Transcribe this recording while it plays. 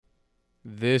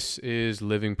This is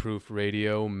Living Proof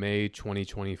Radio, May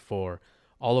 2024.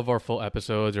 All of our full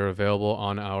episodes are available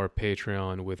on our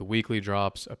Patreon with weekly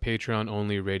drops, a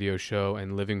Patreon-only radio show,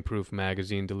 and Living Proof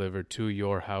magazine delivered to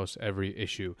your house every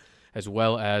issue, as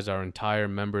well as our entire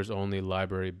members-only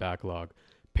library backlog.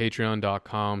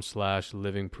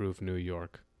 Patreon.com/livingproofnewyork.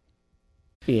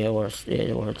 Yeah, or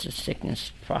it's a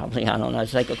sickness, probably. I don't know.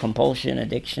 It's like a compulsion,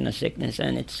 addiction, a sickness,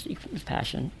 and it's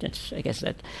passion. I guess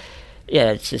that.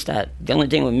 Yeah, it's just that the only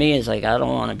thing with me is like I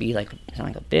don't want to be like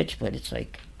sound like a bitch, but it's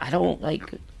like I don't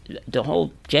like the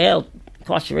whole jail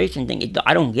incarceration thing.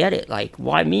 I don't get it. Like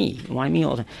why me? Why me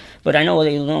all the time? But I know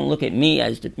they don't look at me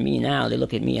as me now. They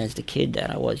look at me as the kid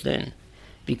that I was then,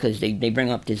 because they bring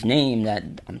up this name that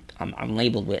I'm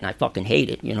labeled with, and I fucking hate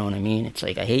it. You know what I mean? It's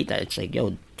like I hate that. It's like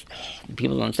yo,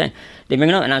 people don't understand. They bring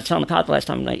it up, and I was telling the cop last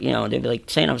time, like, you know, they'd be like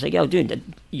saying, I was like, yo, dude,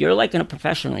 you're like a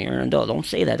professional, you're an adult. Don't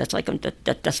say that. That's like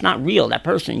that's not real. That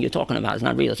person you're talking about is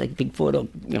not real. It's like Bigfoot or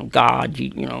God,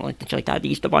 like things like that. The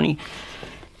Easter Bunny.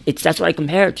 That's what I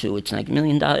compare it to. It's like $1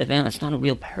 million event. It's not a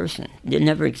real person. It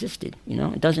never existed.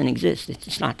 It doesn't exist.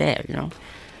 It's not there.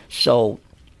 So,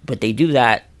 but they do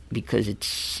that because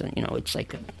it's it's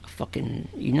like a fucking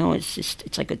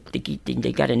it's like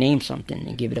they got to name something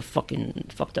and give it a fucking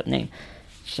fucked up name.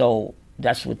 So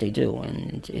that's what they do,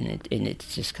 and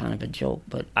it's just kind of a joke.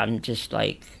 But I'm just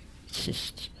like, it's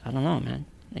just I don't know, man.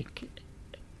 Like,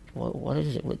 what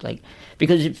is it with like?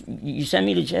 Because if you send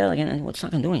me to jail again, it's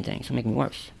not gonna do anything. It's gonna make me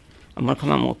worse. I'm gonna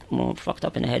come out more fucked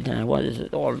up in the head than I was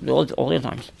all the other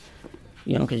times.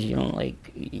 Because you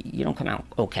don't come out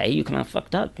okay. You come out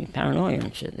fucked up. You're paranoid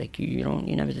and shit. Like you're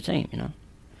never the same.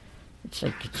 It's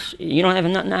like you don't have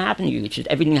nothing that happen to you. It's just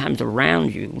everything that happens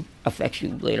around you affects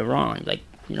you later on. Like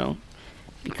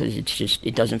because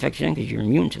it doesn't affect you because you're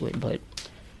immune to it. But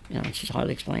it's just hard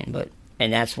to explain.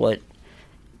 And that's what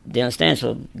they understand.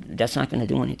 So that's not going to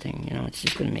do anything. It's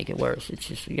just going to make it worse. It's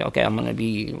just okay. I'm going to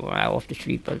be off the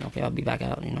street, but okay, I'll be back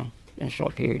out. In a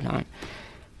short period of time.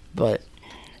 But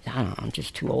I don't know. I'm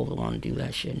just too old to want to do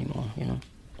that shit anymore.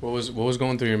 What was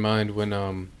going through your mind when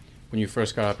you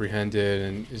first got apprehended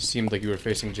and it seemed like you were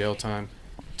facing jail time,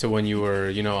 to when you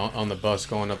were on the bus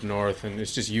going up north and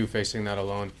it's just you facing that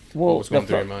alone? What was going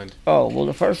through your mind? Oh well,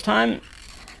 the first time,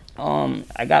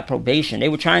 I got probation. They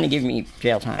were trying to give me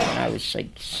jail time when I was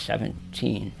like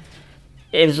 17.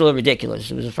 It was a little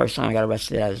ridiculous. It was the first time I got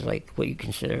arrested as like what you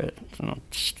consider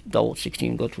adult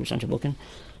 16 go through central booking.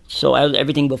 So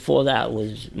everything before that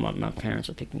was my parents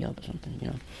would pick me up or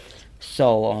something,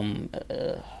 So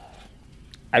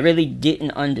I really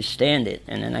didn't understand it,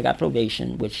 and then I got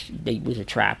probation, which was a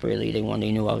trap. Really, they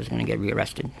knew I was going to get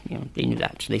rearrested. They knew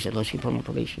that, so they said, "Let's keep putting him on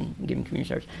probation and give him community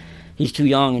service. He's too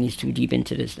young and he's too deep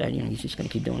into this. That he's just going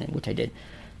to keep doing it," which I did.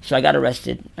 So I got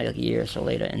arrested like a year or so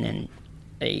later, and then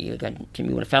they got to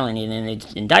me with a felony, and then they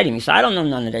indicted me. So I don't know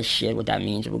none of that shit, what that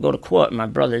means. We'll go to court, my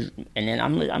brothers, and then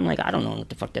I'm like, I don't know what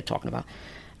the fuck they're talking about.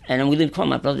 And then we leave court,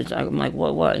 my brothers, I'm like,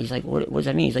 what? He's like, what does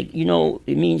that mean? He's like,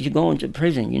 it means you're going to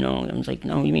prison, And I was like,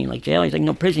 no, what do you mean, like jail? He's like,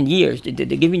 no, prison, years. They're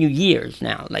giving you years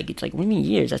now. Like, it's like, what do you mean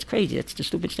years? That's crazy. That's the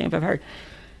stupidest thing I've ever heard.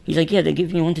 He's like, yeah, they're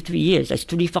giving you 1 to 3 years. That's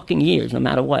 3 fucking years, no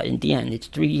matter what. In the end, it's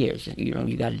 3 years.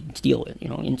 You got to deal with it,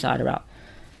 inside or out.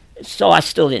 So I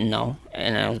still didn't know,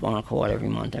 and I was going to court every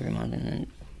month, and then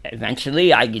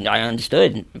eventually I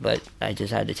understood, but I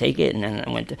just had to take it, and then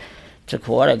I went to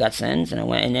court. I got sentenced, and I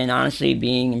went, and then honestly,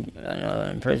 being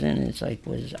in prison, it's like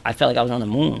I felt like I was on the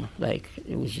moon. Like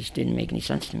it was just didn't make any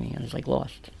sense to me. I was like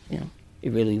lost.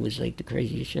 It really was like the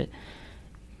craziest shit.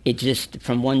 It just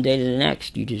from one day to the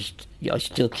next, you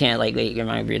still can't like wait.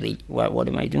 Am I really? What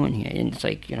am I doing here? And it's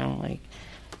like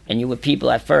And you with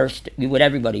people at first, you with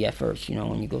everybody at first,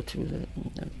 when you go through the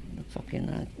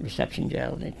fucking reception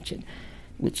jail,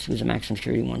 which was a maximum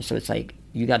security one. So it's like,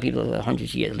 you got people that are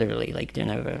hundreds of years, literally, like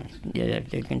they're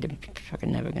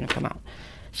fucking never going to come out.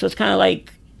 So it's kind of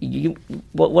like,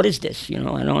 what is this? I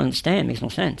don't understand. It makes no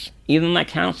sense. Even my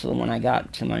counselor, when I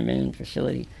got to my main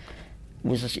facility,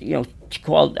 was, she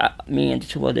called me and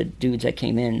 2 other dudes that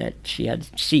came in that she had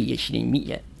she didn't meet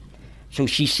yet. So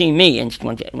she seen me and she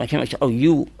went to my camera. She said, "Oh,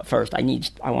 you first. I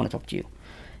want to talk to you."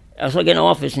 I was like in the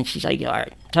office and she's like, "All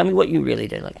right, tell me what you really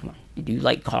did. Like, come on, did you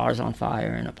light cars on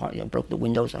fire and broke the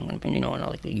windows? I'm gonna,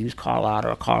 like a used car lot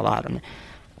or a car lot."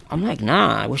 I'm like,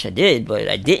 "Nah, I wish I did, but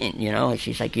I didn't." And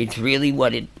she's like, "It's really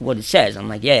what it says." I'm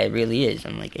like, "Yeah, it really is."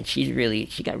 I'm like, and she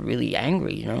got really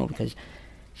angry, because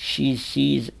she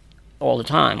sees all the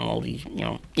time all these,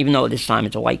 even though this time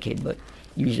it's a white kid, but.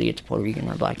 Usually it's a Puerto Rican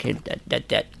or a black kid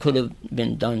that could have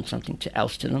been done something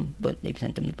else to them, but they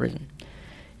sent them to prison.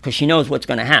 because she knows what's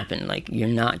going to happen. Like, you're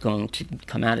not going to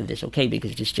come out of this okay,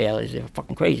 because this jailers, they're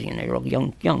fucking crazy, and they're all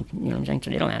young, you know what I'm saying?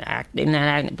 So they don't know how to act. They didn't know how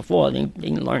to act before. They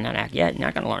didn't learn how to act yet. They're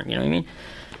not going to learn, you know what I mean?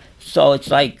 So it's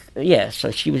like, yeah,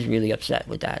 so she was really upset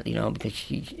with that, you know, because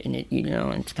and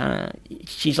it's kind of,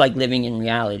 she's like living in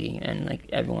reality, and like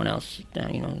everyone else,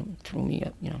 you know, threw me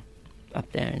up, you know,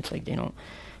 up there, and it's like they don't,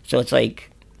 so it's like,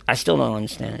 I still don't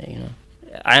understand it, you know.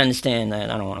 I understand that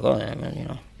I don't want to go there, man, you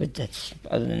know, but that's,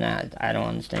 other than that, I don't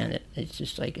understand it. It's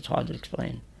just like, it's hard to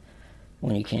explain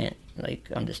when you can't,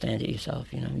 like, understand it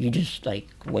yourself, you know. You just, like,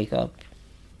 wake up,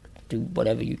 do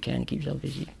whatever you can, keep yourself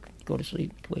busy, go to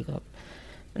sleep, wake up,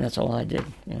 and that's all I did,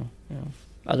 you know.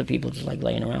 Other people just, like,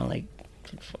 laying around, like,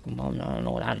 fucking bummed, I don't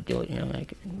know how to do it, you know,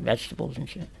 like, vegetables and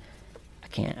shit.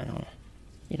 I don't,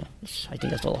 you know, I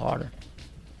think that's a little harder.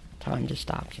 Time just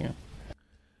stops, you know.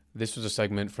 This was a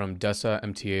segment from DESA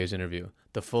MTA's interview.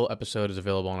 The full episode is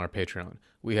available on our Patreon.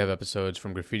 We have episodes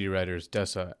from graffiti writers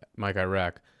DESA, Mike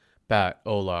Iraq, Bat,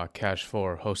 Ola, Cash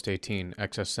 4, Host 18,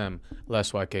 XSM,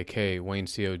 Les YKK, Wayne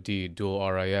COD,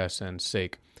 Dual RIS, and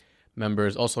Sake.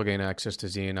 Members also gain access to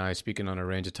Z and I speaking on a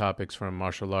range of topics from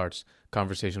martial arts,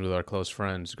 conversations with our close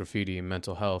friends, graffiti,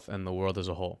 mental health, and the world as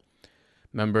a whole.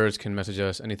 Members can message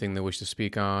us anything they wish to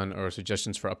speak on or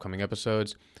suggestions for upcoming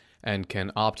episodes, and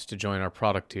can opt to join our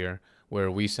product tier, where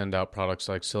we send out products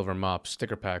like silver mops,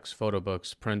 sticker packs, photo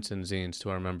books, prints, and zines to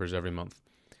our members every month.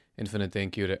 Infinite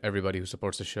thank you to everybody who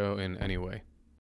supports the show in any way.